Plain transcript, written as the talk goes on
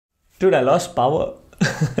Dude, I lost power.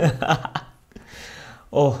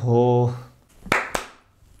 Oh,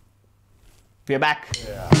 we're back.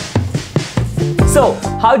 Yeah. So,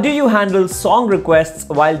 how do you handle song requests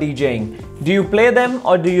while DJing? Do you play them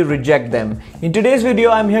or do you reject them? In today's video,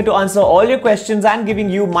 I'm here to answer all your questions and giving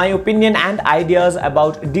you my opinion and ideas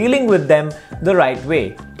about dealing with them the right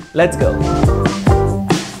way. Let's go.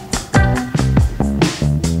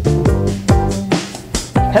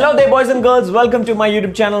 Hello there boys and girls, welcome to my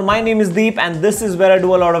YouTube channel. My name is Deep and this is where I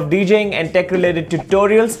do a lot of DJing and tech related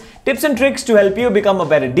tutorials, tips and tricks to help you become a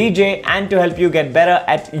better DJ and to help you get better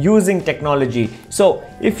at using technology. So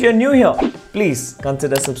if you're new here, please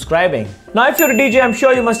consider subscribing. Now if you're a DJ, I'm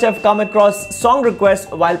sure you must have come across song requests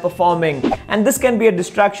while performing, and this can be a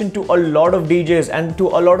distraction to a lot of DJs, and to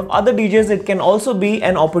a lot of other DJs it can also be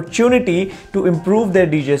an opportunity to improve their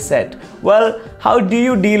DJ set. Well, how do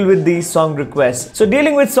you deal with these song requests? So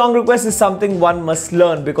dealing with song requests is something one must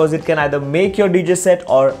learn because it can either make your DJ set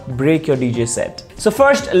or break your DJ set. So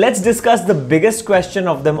first, let's discuss the biggest question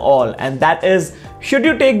of them all, and that is, should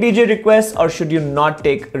you take DJ requests or should you not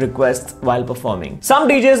take requests while performing? Some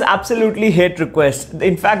DJs absolutely hate requests.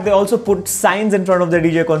 In fact, they also put signs in front of their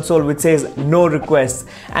DJ console which says no requests,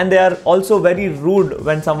 and they are also very rude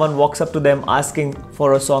when someone walks up to them asking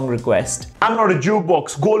for a song request. I'm not a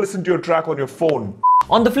jukebox, go listen to your track on your phone.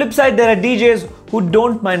 On the flip side, there are DJs who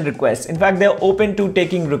don't mind requests. In fact, they're open to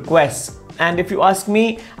taking requests. And if you ask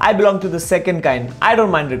me, I belong to the second kind. I don't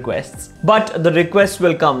mind requests. But the requests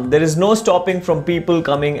will come. There is no stopping from people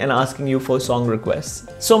coming and asking you for song requests.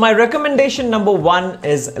 So my recommendation number one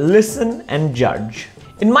is listen and judge.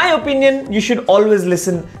 In my opinion, you should always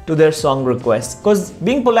listen to their song requests because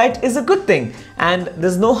being polite is a good thing and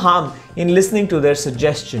there's no harm in listening to their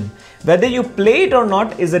suggestion. Whether you play it or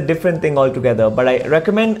not is a different thing altogether, but I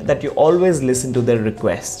recommend that you always listen to their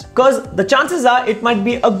request. Because the chances are it might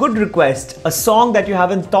be a good request, a song that you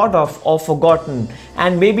haven't thought of or forgotten,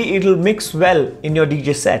 and maybe it'll mix well in your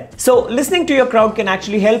DJ set. So listening to your crowd can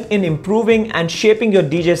actually help in improving and shaping your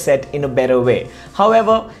DJ set in a better way.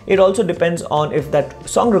 However, it also depends on if that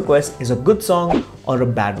song request is a good song or a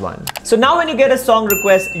bad one. So now when you get a song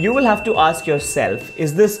request, you will have to ask yourself,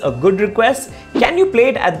 is this a good request? Can you play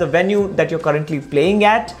it at the venue that you're currently playing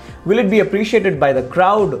at? Will it be appreciated by the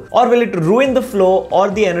crowd, or will it ruin the flow or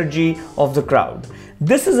the energy of the crowd?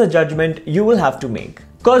 This is a judgment you will have to make.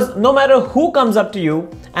 Because no matter who comes up to you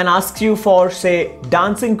and asks you for, say,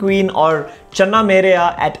 Dancing Queen or Channa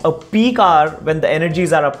Mereya at a peak hour when the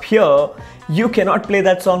energies are up here, you cannot play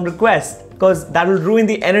that song request, because that will ruin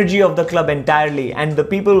the energy of the club entirely and the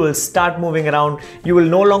people will start moving around. You will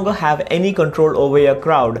no longer have any control over your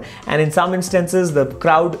crowd, and in some instances the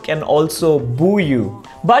crowd can also boo you.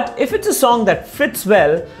 But if it's a song that fits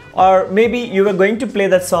well, or maybe you were going to play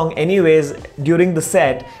that song anyways during the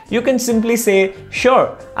set, you can simply say,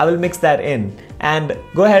 sure, I will mix that in, and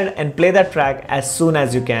go ahead and play that track as soon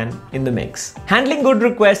as you can in the mix. Handling good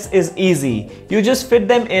requests is easy. You just fit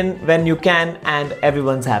them in when you can and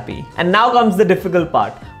everyone's happy. And now comes the difficult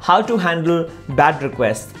part. How to handle bad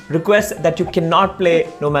requests. Requests that you cannot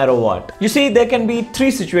play no matter what. You see, there can be three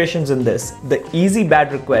situations in this. The easy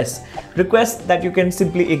bad requests. Requests that you can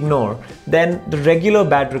simply ignore. Then the regular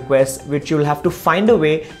bad requests which you'll have to find a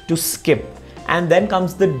way to skip. And then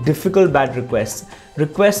comes the difficult bad requests.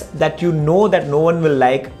 Requests that you know that no one will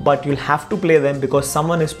like, but you'll have to play them because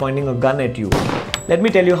someone is pointing a gun at you. Let me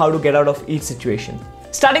tell you how to get out of each situation.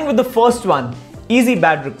 Starting with the first one, easy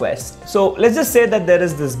bad requests. So let's just say that there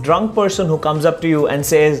is this drunk person who comes up to you and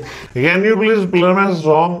says, can you please play my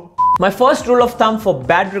song? My first rule of thumb for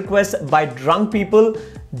bad requests by drunk people,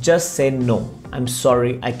 just say no. I'm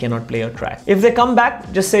sorry, I cannot play your track. If they come back,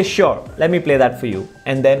 just say sure, let me play that for you,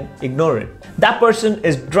 and then ignore it. That person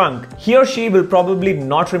is drunk. He or she will probably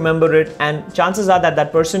not remember it, and chances are that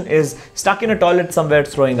that person is stuck in a toilet somewhere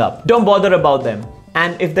throwing up. Don't bother about them.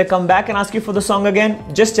 And if they come back and ask you for the song again,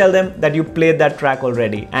 just tell them that you played that track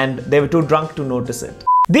already and they were too drunk to notice it.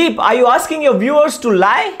 Deep, are you asking your viewers to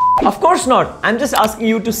lie? Of course not. I'm just asking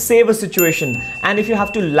you to save a situation. And if you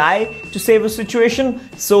have to lie to save a situation,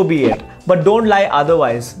 so be it. But don't lie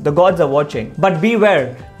otherwise. The gods are watching. But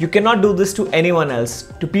beware, you cannot do this to anyone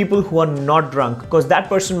else, to people who are not drunk, because that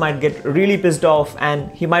person might get really pissed off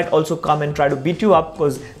and he might also come and try to beat you up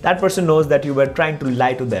because that person knows that you were trying to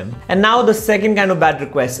lie to them. And now the second kind of bad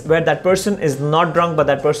request, where that person is not drunk but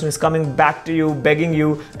that person is coming back to you, begging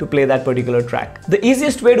you to play that particular track. The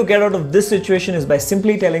easiest way to get out of this situation is by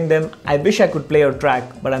simply telling them, I wish I could play your track,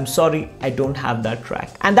 but I'm sorry, I don't have that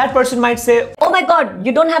track. And that person might say, oh my god,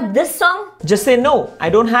 you don't have this song? Just say no, I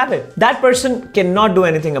don't have it. That person cannot do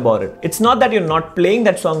anything about it. It's not that you're not playing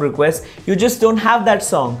that song request, you just don't have that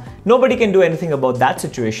song. Nobody can do anything about that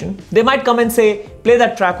situation. They might come and say, play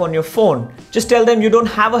that track on your phone. Just tell them you don't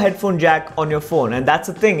have a headphone jack on your phone, and that's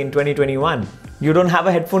a thing in 2021. You don't have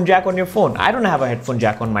a headphone jack on your phone. I don't have a headphone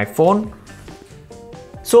jack on my phone.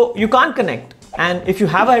 So you can't connect. And if you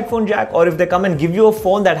have a headphone jack, or if they come and give you a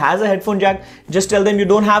phone that has a headphone jack, just tell them you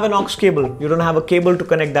don't have an aux cable. You don't have a cable to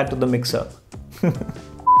connect that to the mixer.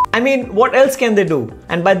 I mean, what else can they do?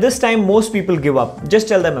 And by this time, most people give up. Just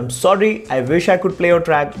tell them, I'm sorry, I wish I could play your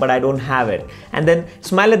track, but I don't have it. And then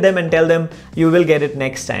smile at them and tell them you will get it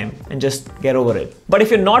next time, and just get over it. But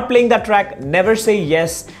if you're not playing that track, never say,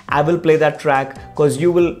 yes, I will play that track, because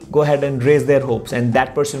you will go ahead and raise their hopes, and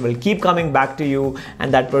that person will keep coming back to you,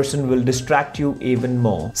 and that person will distract you even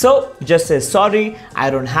more. So just say, sorry, I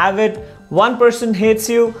don't have it. One person hates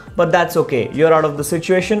you, but that's okay. You're out of the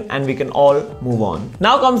situation and we can all move on.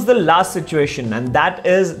 Now comes the last situation, and that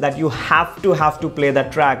is that you have to play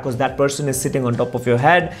that track because that person is sitting on top of your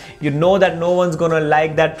head. You know that no one's gonna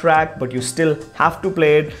like that track, but you still have to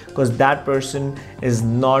play it because that person is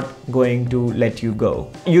not going to let you go.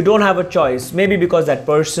 You don't have a choice, maybe because that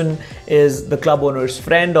person is the club owner's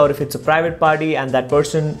friend, or if it's a private party and that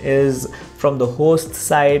person is from the host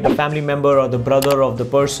side, a family member or the brother of the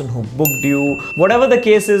person who booked you. Whatever the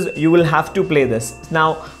case is, you will have to play this.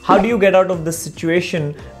 Now, how do you get out of this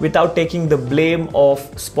situation without taking the blame of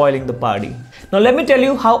spoiling the party? Now, let me tell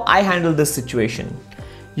you how I handle this situation.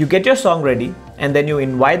 You get your song ready, and then you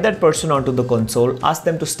invite that person onto the console, ask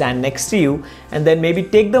them to stand next to you, and then maybe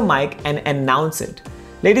take the mic and announce it.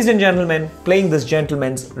 Ladies and gentlemen, playing this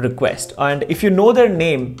gentleman's request. And if you know their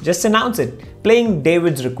name, just announce it, playing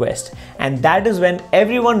David's request. And that is when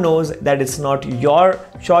everyone knows that it's not your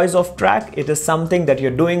choice of track, it is something that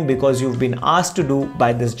you're doing because you've been asked to do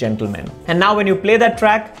by this gentleman. And now when you play that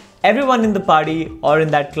track, everyone in the party or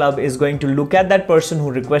in that club is going to look at that person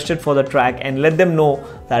who requested for the track and let them know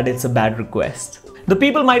that it's a bad request. The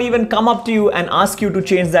people might even come up to you and ask you to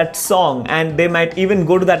change that song, and they might even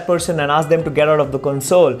go to that person and ask them to get out of the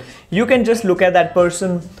console. You can just look at that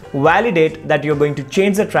person, validate that you're going to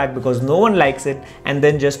change the track because no one likes it, and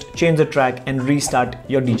then just change the track and restart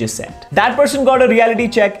your DJ set. That person got a reality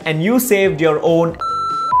check and you saved your own.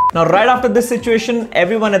 Now, right after this situation,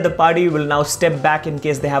 everyone at the party will now step back in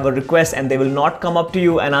case they have a request, and they will not come up to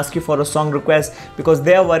you and ask you for a song request because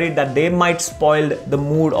they are worried that they might spoil the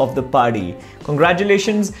mood of the party.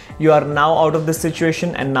 Congratulations, you are now out of this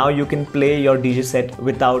situation, and now you can play your DJ set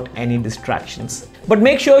without any distractions. But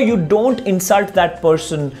make sure you don't insult that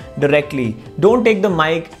person directly. Don't take the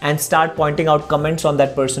mic and start pointing out comments on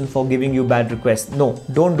that person for giving you bad requests. No,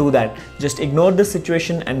 don't do that. Just ignore the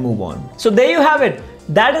situation and move on. So there you have it.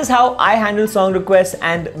 That is how I handle song requests,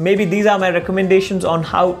 and maybe these are my recommendations on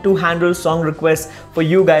how to handle song requests for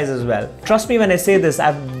you guys as well. Trust me when I say this,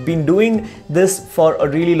 I've been doing this for a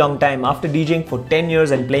really long time. After DJing for 10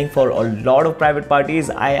 years and playing for a lot of private parties,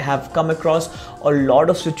 I have come across a lot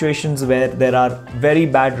of situations where there are very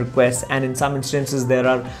bad requests, and in some instances there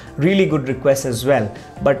are really good requests as well.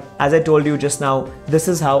 But as I told you just now, this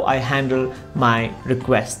is how I handle my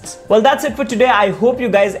requests. Well, that's it for today. I hope you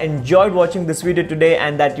guys enjoyed watching this video today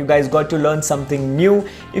and that you guys got to learn something new.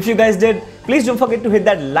 If you guys did, please don't forget to hit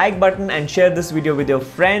that like button and share this video with your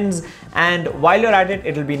friends. And while you're at it,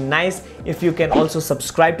 it'll be nice if you can also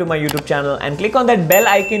subscribe to my YouTube channel and click on that bell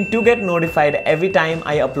icon to get notified every time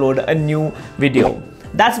I upload a new video.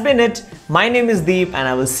 That's been it. My name is Deep, and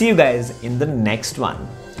I will see you guys in the next one.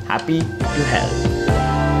 Happy to help.